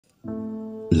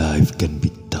Life can be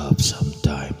tough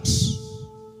sometimes.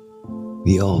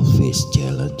 We all face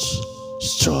challenges,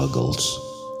 struggles,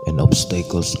 and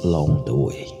obstacles along the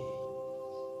way.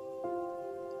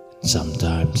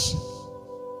 Sometimes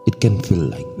it can feel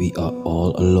like we are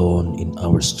all alone in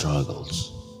our struggles.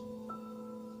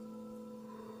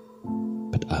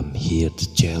 But I'm here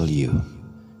to tell you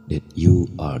that you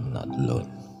are not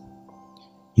alone.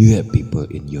 You have people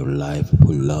in your life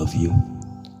who love you,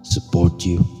 support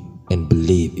you, and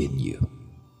believe in you.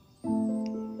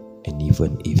 And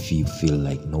even if you feel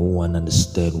like no one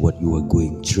understands what you are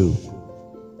going through,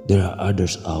 there are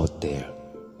others out there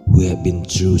who have been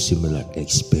through similar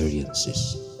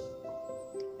experiences.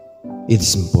 It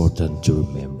is important to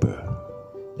remember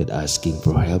that asking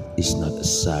for help is not a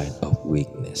sign of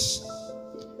weakness.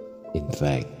 In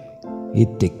fact,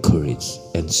 it takes courage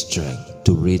and strength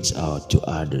to reach out to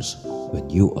others when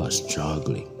you are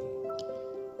struggling.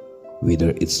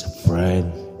 Whether it's a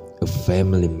friend, a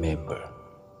family member,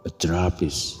 a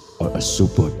therapist, or a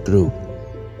support group,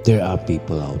 there are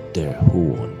people out there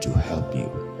who want to help you.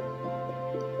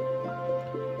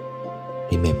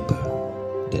 Remember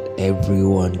that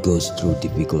everyone goes through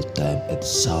difficult time at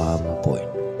some point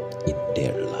in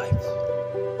their life.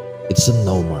 It's a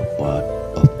normal part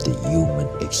of the human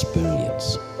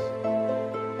experience.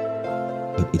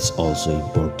 But it's also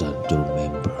important to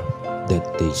remember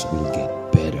that things will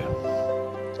get better.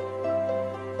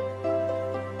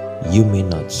 You may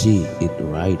not see it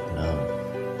right now,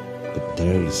 but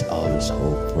there is always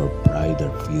hope for a brighter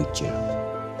future.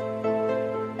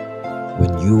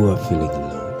 When you are feeling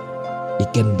alone,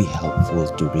 it can be helpful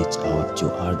to reach out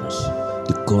to others,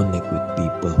 to connect with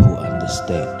people who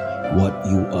understand what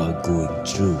you are going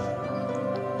through.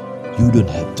 You don't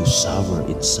have to suffer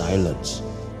in silence.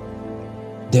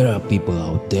 There are people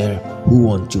out there who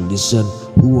want to listen,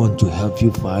 who want to help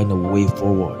you find a way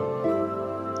forward.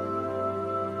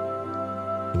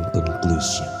 In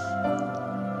conclusion,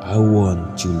 I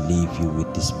want to leave you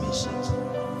with this message.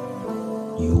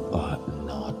 You are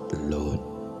not alone.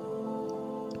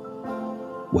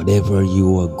 Whatever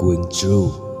you are going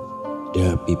through,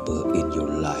 there are people in your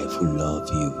life who love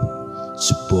you,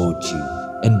 support you,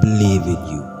 and believe in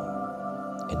you.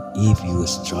 And if you are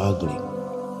struggling,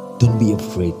 don't be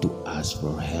afraid to ask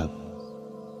for help.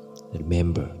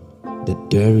 Remember that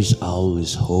there is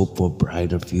always hope for a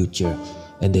brighter future,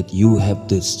 and that you have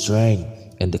the strength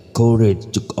and the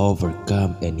courage to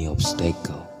overcome any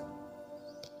obstacle.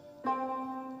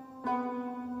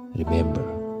 Remember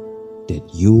that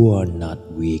you are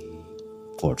not weak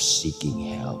for seeking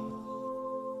help.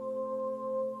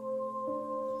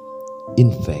 In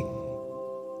fact,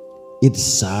 it's a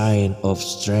sign of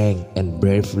strength and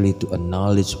bravery to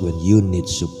acknowledge when you need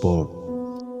support.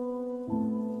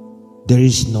 There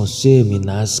is no shame in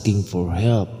asking for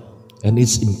help, and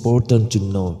it's important to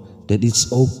know that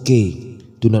it's okay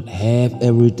to not have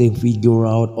everything figured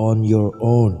out on your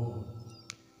own.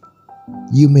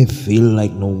 You may feel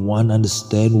like no one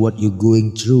understands what you're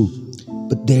going through,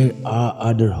 but there are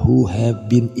others who have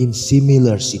been in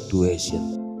similar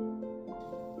situations.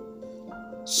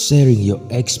 Sharing your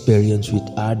experience with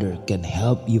others can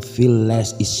help you feel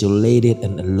less isolated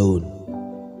and alone.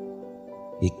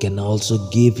 It can also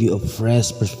give you a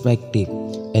fresh perspective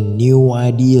and new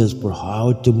ideas for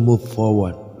how to move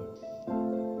forward.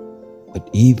 But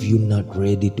if you're not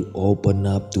ready to open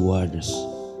up to others,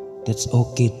 that's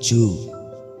okay too.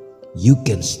 You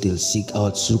can still seek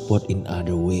out support in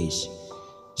other ways,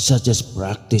 such as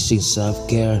practicing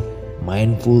self-care,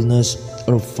 mindfulness,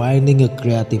 or finding a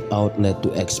creative outlet to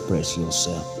express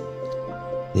yourself.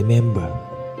 Remember,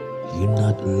 you're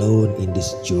not alone in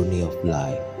this journey of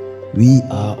life. We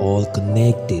are all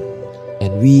connected,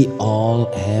 and we all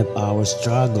have our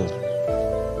struggles,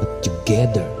 but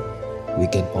together we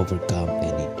can overcome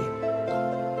anything.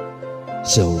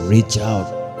 So reach out,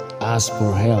 ask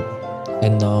for help,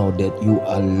 and know that you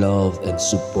are loved and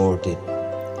supported.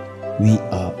 We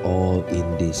are all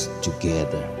in this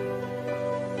together.